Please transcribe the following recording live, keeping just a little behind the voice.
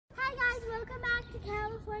to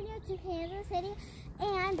California, to Kansas City,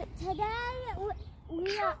 and today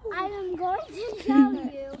I am going to show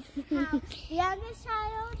you how the youngest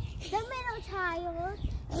child, the middle child,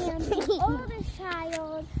 and the oldest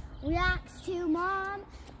child reacts to mom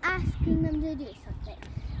asking them to do something.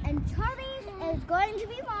 And Charlie is going to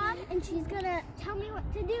be mom, and she's going to tell me what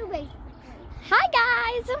to do, basically. Hi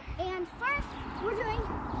guys! And first, we're doing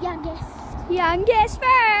youngest. Youngest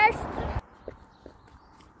first!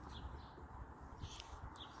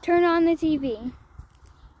 Turn on the TV.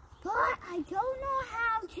 But I don't know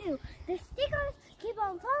how to. The stickers keep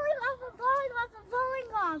on falling off and falling off and falling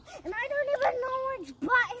off. And I don't even know which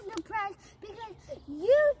button to press because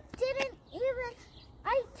you didn't even,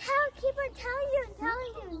 keep on telling you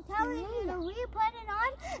to re-put it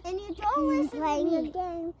on and you don't listen to me.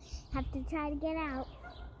 Again. Have to try to get out.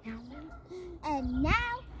 And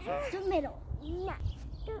now, the middle.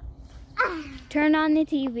 Turn on the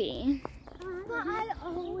TV. But I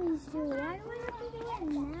always do it. Why do I have to do it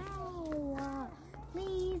now?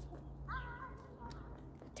 Please.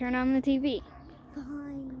 Turn on the TV.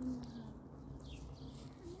 Fine.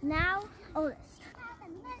 Now, oldest.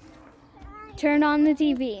 Turn on the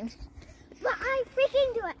TV. But I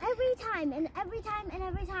freaking do it every time and every time and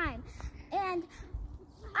every time. And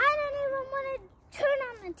I don't even want to turn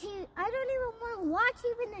on the TV. I don't even want to watch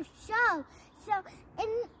even the show. So,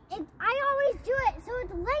 I always do it. So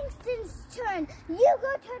it's Langston's turn. You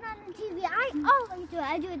go turn on the TV. I always do it.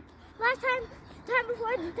 I do it last time, time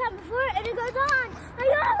before, and it goes on. I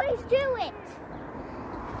always do it.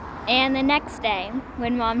 And the next day,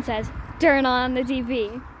 when mom says, turn on the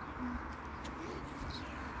TV.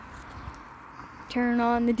 Turn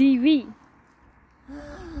on the TV.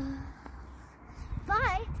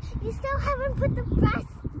 But you still haven't put the press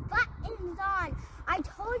buttons on. I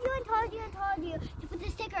told you and told you and told you to put the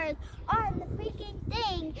stickers on the freaking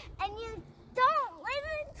thing, and you don't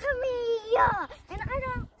listen to me. And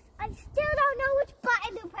I still don't know which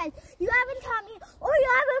button to press. You haven't taught me, or you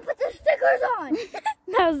haven't put the stickers on.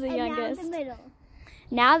 That was the and youngest. Now the middle.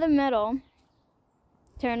 Now the middle.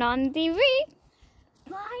 Turn on the TV.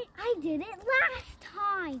 But I did it last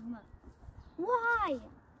time. Why?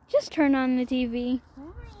 Just turn on the TV.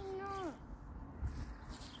 Why not?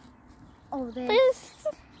 Oh, this.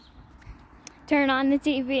 Turn on the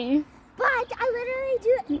TV. But I literally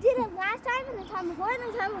did it last time, and the time before,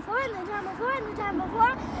 and the time before, and the time before, and the time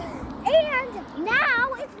before. And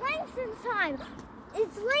now it's Langston's time.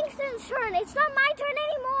 It's Langston's turn. It's not my turn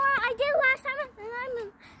anymore. I did it last time,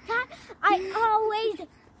 and I always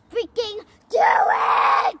freaking do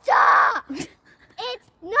it! It's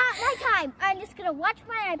not my time. I'm just gonna watch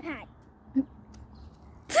my iPad.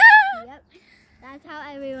 Yep, that's how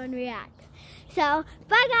everyone reacts. So,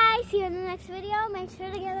 bye guys. See you in the next video. Make sure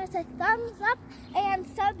to give us a thumbs up and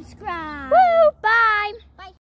subscribe.